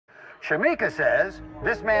Shamika says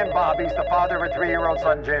this man Bobby's the father of her 3-year-old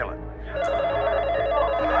son, Jalen.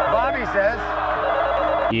 Bobby says...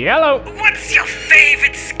 Yellow. What's your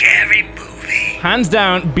favorite scary movie? Hands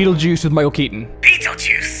down, Beetlejuice with Michael Keaton.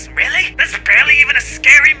 Beetlejuice? Really? That's barely even a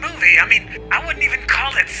scary movie. I mean, I wouldn't even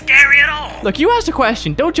call it scary at all. Look, you asked a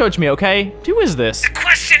question. Don't judge me, okay? Who is this? The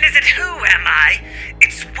question isn't who am I,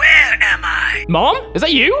 it's where am I? Mom? Is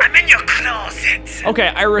that you? I'm in your closet. Okay,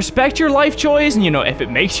 I respect your life choice, and you know, if it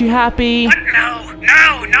makes you happy. What?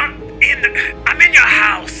 No, not in the... I'm in your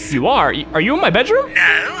house. You are? Are you in my bedroom?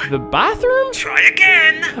 No. The bathroom? Try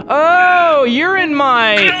again. Oh, you're in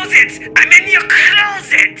my... Closet. I'm in your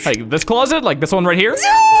closet. Like this closet? Like this one right here?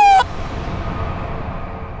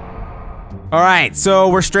 Alright, so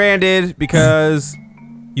we're stranded because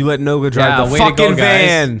you let Noga drive the fucking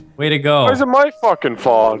van. Way to go. Why is it my fucking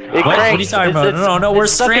fault? What are you talking about? No, we're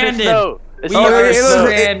stranded. We Oh, are it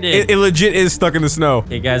stranded. It legit is stuck in the snow.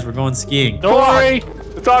 Hey guys, we're going skiing. Don't worry.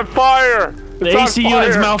 It's on fire. The AC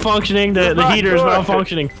unit's malfunctioning. The heater is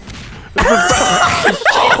malfunctioning.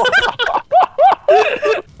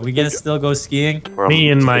 Are we gonna still go skiing? Me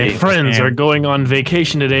and my friends are going on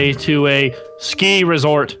vacation today to a ski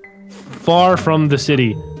resort far from the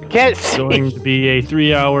city. Can't It's going to be a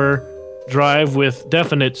 3-hour drive with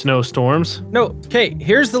definite snowstorms. No, okay,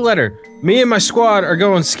 here's the letter. Me and my squad are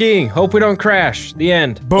going skiing. Hope we don't crash. The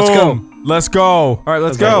end. Boom. Let's go. Let's go. All right,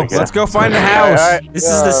 let's go. Let's go find the house. This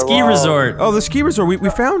is the ski resort. Oh, the ski resort. We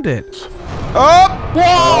found it. Oh!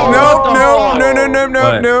 Whoa!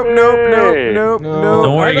 Nope.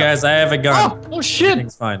 Don't worry, guys. I have a gun. Oh shit!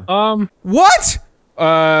 Everything's fine. What?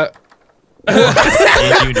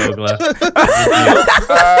 Thank you, Nogla.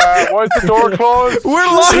 Why's the door closed? We're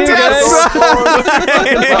locked outside.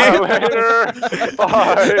 Later.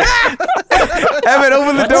 Bye. Evan,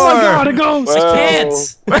 open the door. Oh my god, a ghost! I can't.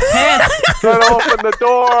 Don't open the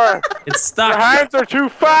door. It's stuck. Your hands are too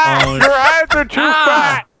fat. Oh. Your hands are too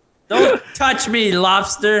fat. Don't touch me,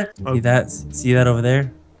 lobster. See that? See that over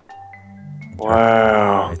there?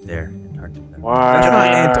 Wow. Right there. Antarctica. Wow. That's not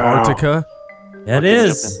Antarctica. Yeah, it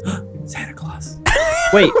is. Santa Claus.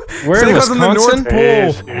 Wait, we're Santa in Claus on the Wisconsin? North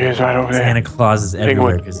Pole. It is right over there. Santa Claus is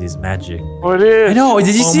everywhere because he's magic. Oh, it is. I know.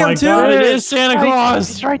 Did you Oh see my him too? god, it is Santa Claus!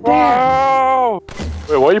 It's right there. Wow.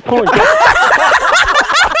 Wait, why are you pulling?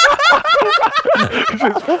 This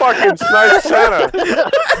fucking snipe Santa.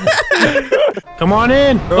 Come on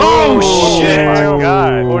in! Oh, shit! Oh my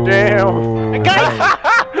god. Oh damn.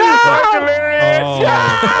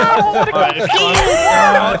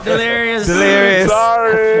 Oh, delirious. Delirious.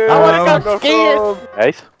 Sorry. I wanna go skiing.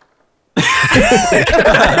 Ace.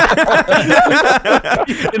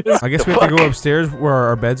 I guess we have to go upstairs where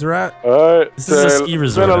our beds are at. Alright. This is a ski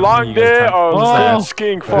resort. It's been a long day of Oh.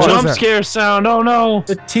 skiing fun. Jump scare sound, oh no!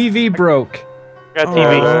 The TV broke. Got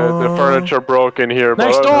TV. The furniture broke in here.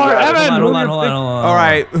 Next but door, other than that- Evan! Hold on. All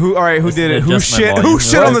right, who did it? Who adjust my shit? Who volume.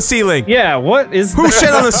 shit on the ceiling? Yeah, what is Who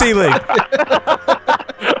shit on the ceiling?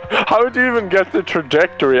 How would you even get the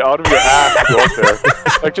trajectory out of your ass to go up there?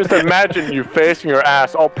 Like, just imagine you facing your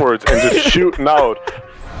ass upwards and just shooting out.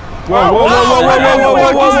 Whoa!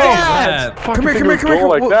 What was that? Come here! Go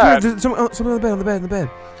like that. Something on the bed.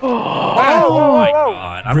 Oh,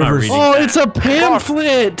 God, I'm not Rivers. reading Oh, that. it's a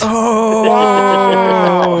pamphlet! Oh!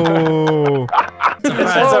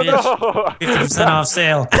 Surprise, bitch. 50% off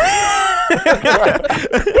sale.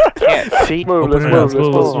 Can't see. Move, Open let's it up.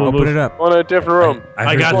 move. Open it up. On a different room.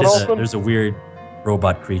 I got heard this. There's a weird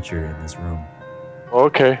robot creature in this room.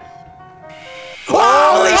 Okay.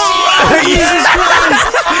 Holy shit! Jesus Christ!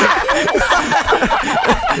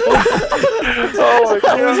 Oh my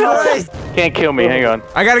god. Can't kill me, hang on.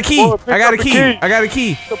 I got a key. Oh, pick up the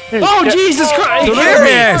key. Oh, Jesus Christ! He killed me!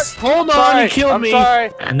 Delirious. Hold on, he killed me!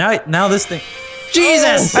 Sorry. And now this thing.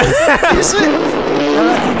 Jesus! This thing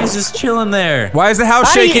is just chilling there. Why is the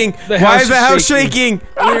house shaking? Why is the house shaking?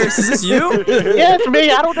 Is this you? Yeah, it's me.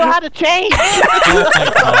 I don't know how to change. Oh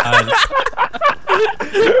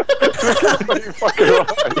my god.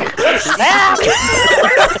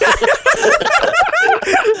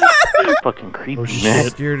 Fucking creepy, I'm man.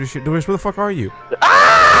 scared as shit. Doris, where the fuck are you?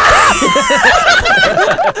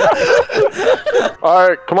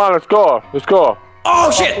 Alright, come on, let's go. Let's go.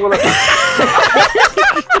 Oh shit!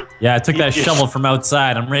 Yeah, I took that shovel from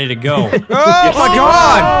outside. I'm ready to go. Oh my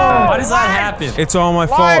god! Why does that happen? It's all my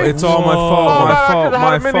fault. It's all my fault. My fault.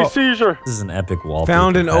 My fault. Seizure. This is an epic wall.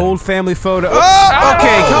 Found an old family photo. Oh,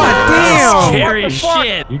 okay. God damn. Scary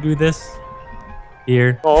shit. You do this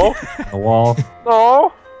here. No. The wall.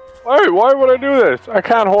 No. Why would I do this? I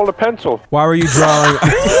can't hold a pencil. Why were you drawing?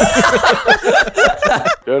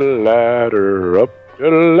 Get a ladder up The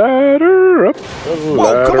ladder up. The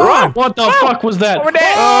ladder up. What the fuck was that? Over there.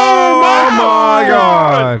 Oh my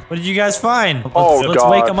god. What did you guys find? Oh, Let's God.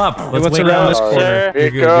 wake him up. Let's what's wake around him this up. corner? You're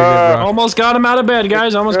good, you're good, bro. Almost got him out of bed,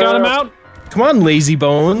 guys. Almost got him out. Come on, lazy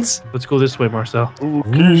bones. Let's go this way, Marcel.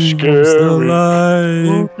 Spooky, scary.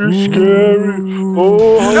 Spooky, scary.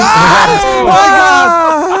 Oh,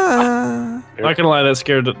 Not gonna lie, that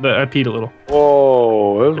scared. I peed a little.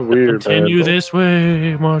 whoa, that's weird. Continue man. this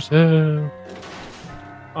way, Marcel.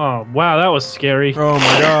 Oh wow, that was scary. Oh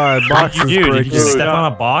my god, box is Did you breaking. just step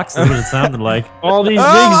on a box? That's what it sounded like. All these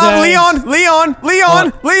Oh, zigzags.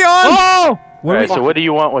 Leon! Oh! What Alright, so what do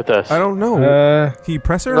you want with us? I don't know. Can you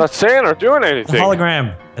press her? Not saying or doing The anything.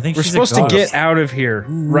 hologram. I think We're she's supposed a to ghost. get out of here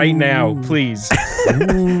right now, please.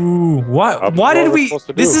 Ooh, what? Why What did are we we? supposed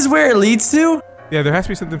to This do? is where it leads to. Yeah, there has to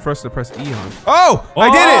be something for us to press E on. Oh! I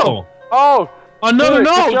did it! Oh! Oh, Another good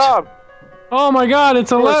note. job. Oh my god,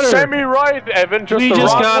 it's a letter. Send me right, Evan. Just We the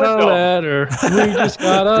just wrong got a window. letter. We just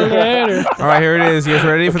got a letter. Alright, here it is. You guys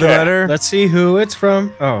ready for the letter? Let's see who it's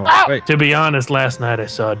from. Oh, wait. To be honest, last night I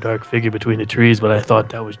saw a dark figure between the trees, but I thought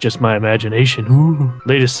that was just my imagination. Ooh.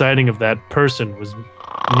 Latest sighting of that person was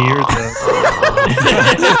near the.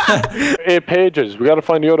 8 pages. We gotta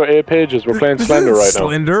find the other 8 pages. We're playing This Slender isn't right now.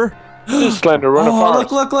 Slender. This is Slender. Run a Oh,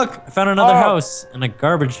 forest. look! I found another Oh. house and a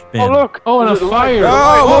garbage bin. Oh, look. Oh, and a There's fire.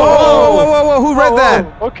 light. Oh, whoa, who read that?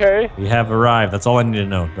 Oh, okay. We have arrived. That's all I need to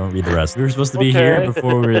know. Don't read the rest. We were supposed to be here Okay.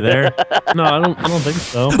 before we were there. No, I don't think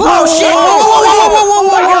so. Oh shit!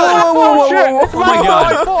 Oh, shit. It's Oh my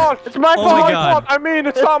God. my fault. It's my Oh my fault. God. I mean,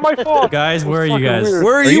 it's not my fault. Guys, where are you fucking guys? weird.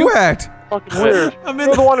 Where are you at? Fucking weird. I'm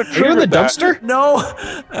You're the one who Are you in the triggered that. dumpster? No,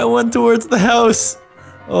 I went towards the house.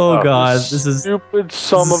 Oh Oh, god, you this is stupid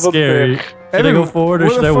son this is of a scary. bitch. Should I go forward or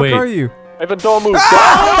where should the I fuck wait? are you? Evan, don't move.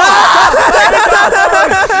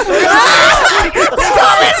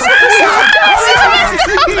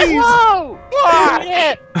 Whoa!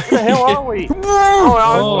 Shit! Where the hell are we?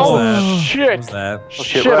 Oh, shit. What was that?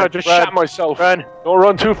 Shit, run, I just run, shot myself. run. Don't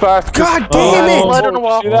run too fast. God damn it! Blood on the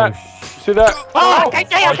wall. See that? See that? Oh, okay,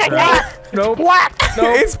 okay. Nope. Black!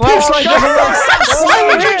 It's pitch like Why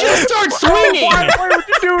would you just start swinging? Why would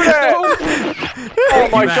you do that? Oh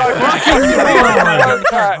my god.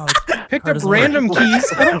 Picked up random keys.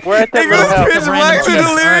 We're at the It goes house. pitch black to keys.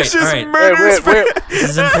 delirious All right. murderous. Wait. This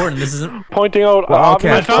is important. This isn't. Pointing out. Well,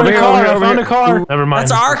 okay. I found a Over car. here, I over found here. a car. Never mind.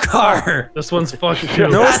 That's our car. This one's fucking.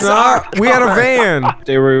 No, it's not. We had a van.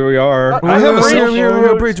 Stay where we are. I have a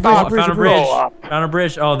bridge. bridge. Oh, found a bridge. Found a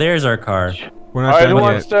bridge. Oh, there's our car. We're not Alright, done who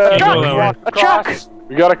wants yet. to A truck!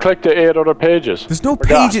 We gotta click the 8 other pages. There's no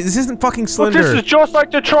Forgot. pages. This isn't fucking But this Slender. is just like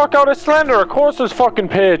the truck out of Slender. Of course there's fucking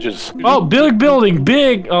pages. Oh, big building,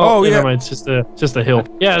 big. Oh, yeah. Never mind. It's just a hill.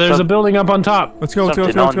 Yeah, there's a building up on top. Let's go. Let's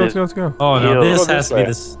go. Oh no, Yeah. this Go has this to be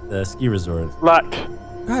way. the ski resort. Locked.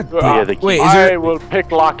 God Yeah, damn. the key. Wait, is I there will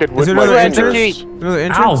pick lock it is with there my another Where's the fingers. key? entrance? Another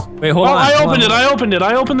entrance? Ow! Wait, hold Oh, on. I hold opened on. it. I opened it.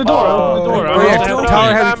 I opened the door. I opened the door. Oh, yeah, I opened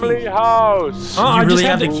Tyler it. had a key. Family house. Oh, I You just really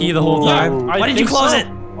had had the key the whole time? I Why did you think close so. it?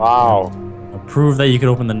 Wow. Prove that you could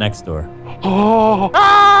open the next door. Oh.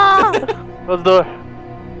 Close the door.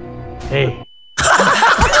 Hey.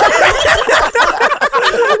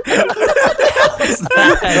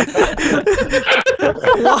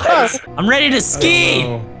 What? I'm ready to ski.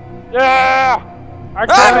 Yeah. I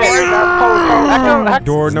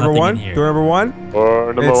Door There's number nothing one. in here. Door number one.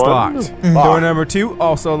 Door number It's one. locked. Door number two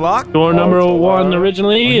also locked. Door number one Oh,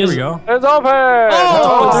 originally here is. we go. It's open.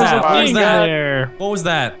 Oh, What's there's that? a What thing is in that? there. What was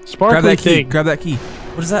that? Grab Sparkly that key. thing. Grab that key.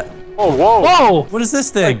 What is that? Oh, whoa. Whoa! What is this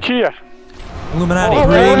thing? Kia. Illuminati. Oh,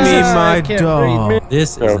 Bring what is me this? my I can't dog.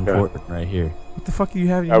 This is Okay. important right here. What the fuck do you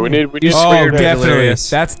have? We need. Oh, Scared me, definitely. delirious.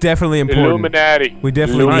 That's definitely important. Illuminati. We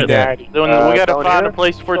definitely need that. Then we gotta down find here? a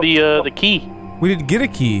place for the key. We didn't get a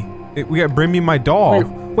key. We got bring me my doll.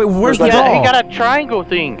 Wait, where's the He doll? got a triangle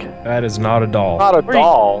thing. That is not a doll. Not a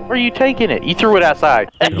doll. Where are you taking it? You threw it outside.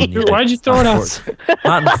 Dude, why'd you throw it out?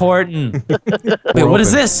 Not important. Wait, what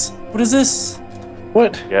is this? What is this?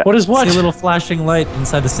 What? Yeah. What is what? See a little flashing light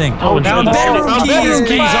inside the sink. Oh, found it's- bedroom found keys. bedroom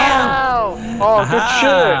keys. Oh, good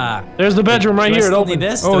shit. Ah. There's the bedroom right Do I here. It still need opened.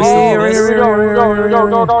 this? Oh, Do I yeah, still need right this? here,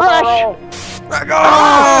 Go.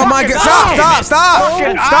 Oh my god! Stop! Stop!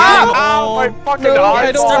 Fucking Stop! ow, my fucking No, I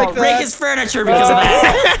eyeball. don't like Start break his furniture because of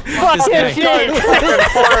that.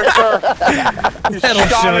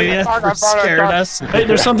 That'll show you. Scared us. Hey,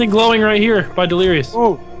 there's something glowing right here by Delirious.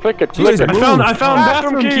 Ooh, click it, Jeez, click it. I found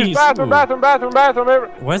bathroom keys. Bathroom.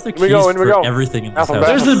 Why is there we keys go, in we for go. everything in this Bathroom,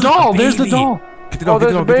 house? There's the doll. There's the Baby. doll. Get the doll! Get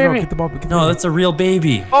the there's doll! a Get the doll! baby. Get the ball! Get the No, ball! that's a real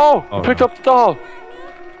baby. Oh, Oh, you picked no. up the doll.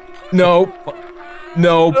 Nope.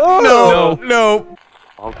 Nope. No! No!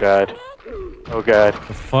 Oh god. Oh god.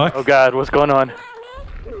 The fuck? Oh god. What's going on?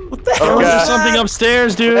 What the Oh, hell? there's something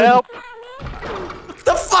upstairs, dude. Help!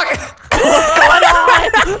 The fuck?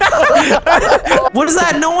 What is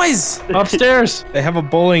that noise? Upstairs. They have a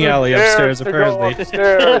bowling alley upstairs, apparently.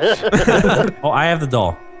 Oh, I have the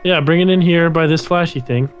doll. Yeah, bring it in here by this flashy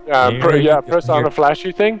thing. Press on the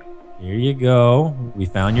flashy thing. Here you go. We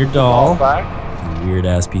found your doll. Back. You weird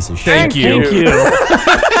ass piece of shit. Thank you. Thank you.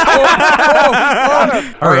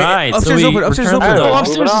 All right. Upstairs open. Upstairs returned open. the doll. Oh,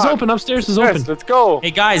 upstairs is open. Upstairs is open. Yes, let's go.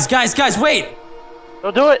 Hey guys, wait.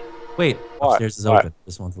 Don't do it. Wait. What? Upstairs is What? open.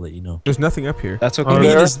 Just wanted to let you know. There's nothing up here. That's Oh, okay.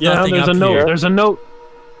 there? There's yeah, nothing there's up a note. here. There's a note.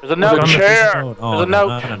 There's a note. There's a Chair. Oh, There's a note.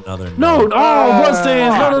 not another No, note. oh,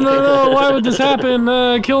 bloodstains. No. Why would this happen?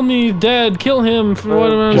 Kill me, Dad. Kill him. For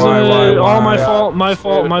what am I Why? All my Yeah. fault. My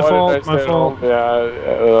fault. Why did I stay home?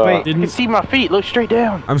 Yeah. Wait. You Didn't can see my feet. Look straight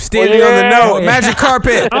down. I'm standing on the note. Magic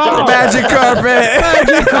carpet. Oh. Magic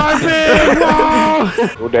carpet. carpet.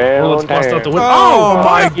 Whoa. Go down. Well, let's bust out the window. Oh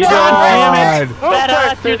my God God.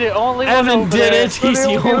 Badass, you're the only one Evan over did there. it. He's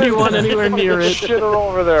the only one anywhere near it. Shit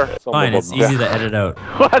over there. Fine, it's easy to edit out.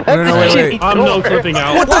 No, wait. I'm no clipping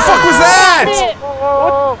out. What the fuck was that?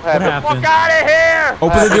 Oh, What happened? Out of here!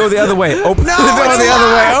 Open the door the other way. Open the door the other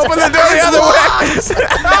way. Open the door the other way.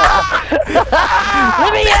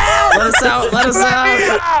 Let me out! Let us out. Let us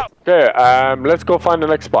out. Okay, let's go find the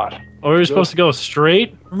next spot. Are we supposed to go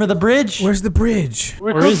straight? Remember the bridge? Where's the bridge?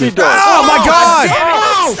 We Where could is be it? done. Oh my God!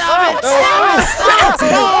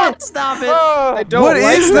 Stop it. What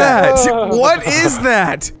is that? What is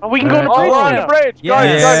that? We can go to Oh, on the bridge.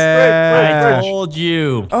 Yes. Yeah. I told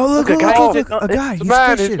you. Oh look! Look, a guy- Look! A guy. The He's man,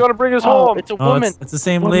 he's fishing. gonna bring us Oh, home. it's a Oh, woman. it's the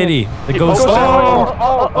same lady. The ghost.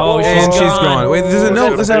 Oh, And she's gone. gone. Wait, there's a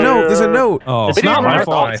note. There's a note. There's a note. Oh. It's not my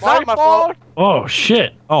fault. It's not my fault. Oh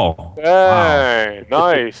shit. Oh. Hey,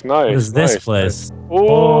 nice. What is this nice. place?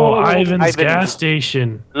 Oh, Ivan's Ivan. gas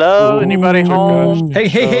station. Hello, anybody home?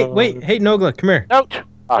 Hey, wait. Hey, Nogla, come here. Note.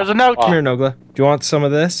 There's a note. Come here, Nogla. Do you want some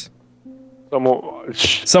of this?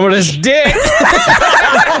 Shh, Some of this dick!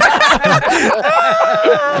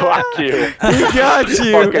 fuck you. We got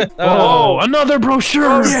you. Fucking- Oh, another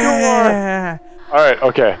brochure. Yeah. All right,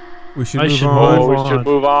 okay. We should I move should on. Oh, we should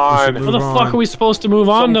move on. How the fuck are we supposed to move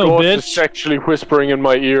on, Some though, ghost is bitch? sexually whispering in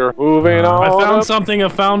my ear. Moving on. I found up. something. I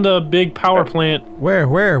found a big power plant. Where?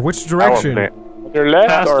 Which Power direction? plant. On your left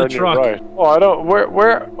Past or the on your truck. right? Oh, I don't.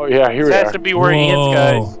 Where? Oh, yeah, here we This has are. to be where he is,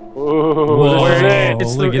 guys. Ooh, Whoa. this is it.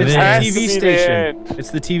 It's the, Look at it's this. the TV Has to be the station. end. It's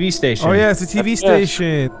the TV station. Oh yeah, it's a TV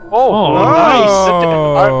station. Oh, Oh, nice.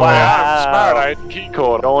 Oh. Wow, smart. I had the key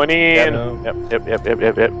code. Going in. Yep.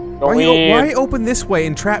 Why, Going in. why open this way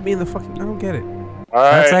and trap me in the fucking? I don't get it. All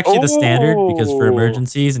That's right. actually the standard because for Ooh.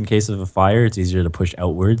 emergencies, in case of a fire, it's easier to push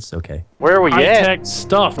outwards. Okay. Where are we High at? tech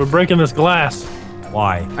stuff. We're breaking this glass.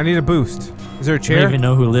 Why? I need a boost. Is there a I don't chair? even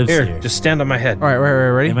know who lives Here, here. just stand on my head. All right,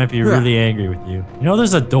 ready? They might be really angry with you. You know,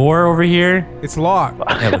 there's a door over here. It's locked.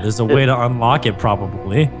 Yeah, but there's a way to unlock it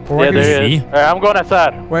probably. Or I Yeah, can there see. is. All right, I'm going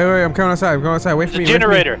outside. Wait, I'm coming outside. I'm going outside. Wait for The me. wait for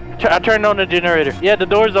me. generator. I turned on the generator. Yeah, the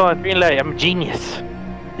door's on. Green light. I'm a genius.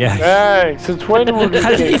 Yeah. Hey, since when did we How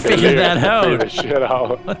did you figure that out? Figure this shit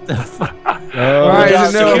out. What the fuck? Oh, All right,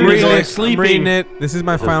 God, no, I'm security's reading only it. I'm sleeping. reading it. This is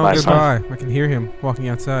my final my goodbye. I can hear him walking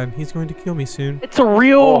outside. He's going to kill me soon. It's a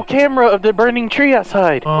real camera of the burning tree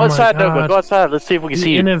outside. Oh Go my outside, Douglas. God. Go outside. Let's see if we can The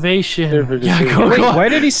see it. innovation. Yeah, Wait, why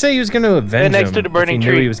did he say he was going to avenge next him to the burning if he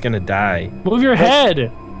knew tree. he was going to die? Move your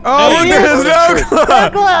head. Oh, look, there's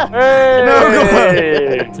no club.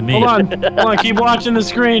 Hey! To me. Hold on. Keep watching the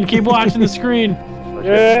screen. Keep watching the screen.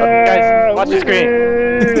 Yeah, Guys, watch the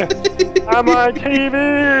screen. I'm on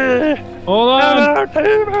TV. Hold on.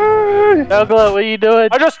 TV. Douglas, what are you doing?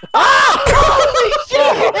 I just. Holy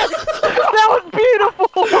shit! That was beautiful.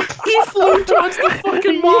 He flew towards the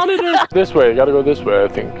fucking monitor. This way. You gotta go this way. I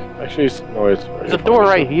think. Actually, no, it's. There's a door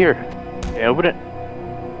right here. Yeah, open it.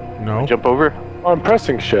 No. Jump over. Oh, I'm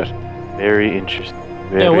pressing shit. Very interesting.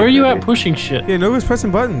 Yeah, where are you at pushing shit? Yeah, nobody's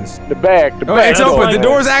pressing buttons. The back. The Oh, back. it's that's open. fine. The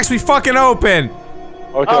door's actually fucking open.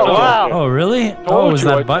 Okay. Oh, wow. Oh, really? Told Oh, it was you,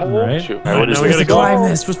 I that button, told right? you. Alright, what is Now we this? gotta go. Climb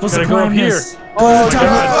this. We're supposed to Gotta go up climb here. this. Oh,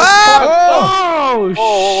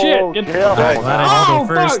 Oh, shit. Get yeah. I'm glad I didn't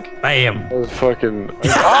go first. fuck. Bam. That was fucking.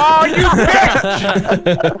 Oh, you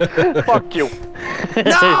bitch! Fuck you.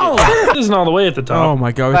 No! This isn't all the way at the Oh top.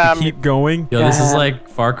 my god, we have to keep going. Yo, this is like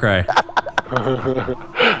Far Cry.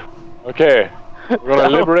 Okay. We're gonna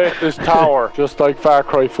liberate this tower, just like Far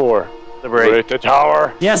Cry 4. Liberate the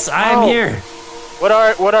tower. Yes, I am here. What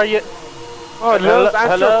are you? Oh, let's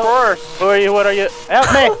answer first. Who are you? What are you?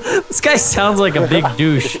 Help me! This guy sounds like a big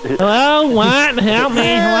douche. Hello, what? Help me.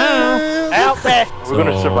 Hello. Help me! We're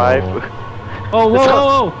gonna So- survive. Oh, whoa,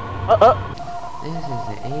 whoa, whoa. This is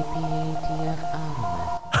the APATF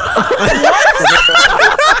Automat.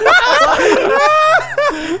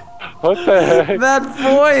 What the heck? That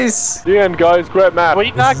voice. The end, guys. Great map.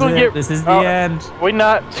 We not gonna get. This is the end. We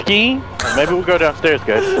not skiing? Maybe we'll go downstairs,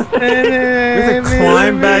 guys. We have to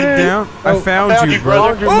climb back down. I found you,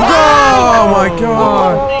 brother. brother. Oh my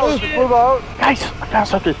god. Guys, I found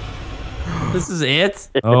something. This is it?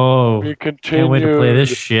 Oh. We continue. Can't wait to play this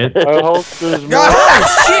shit. I hope there's more.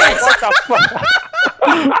 Oh shit! What the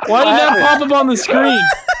fuck? Why did that pop up on the screen?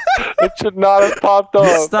 It should not have popped I'm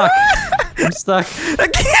up. stuck. I'm stuck.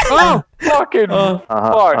 Oh! Fucking fuck.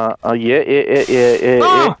 Yeah.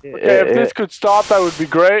 Oh! Okay, if this could stop, that would be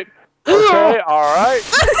great. Okay, alright.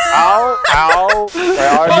 Ow, ow.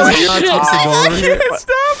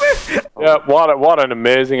 Stop it. Yeah, what an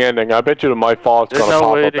amazing ending. I bet you my fault's There's gonna no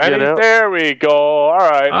pop way up. to get out. There we go.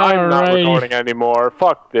 Alright, I'm not Alrighty. recording anymore.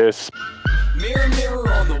 Fuck this. Mirror,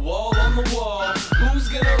 mirror on the wall, who's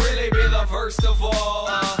gonna really be the first of all?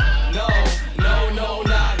 No,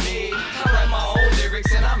 not me. I write my own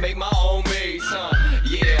lyrics and I make my own beats,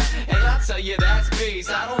 yeah, and I tell you that's peace.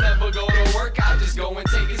 I don't ever go to work, I just go and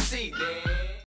take a seat, then.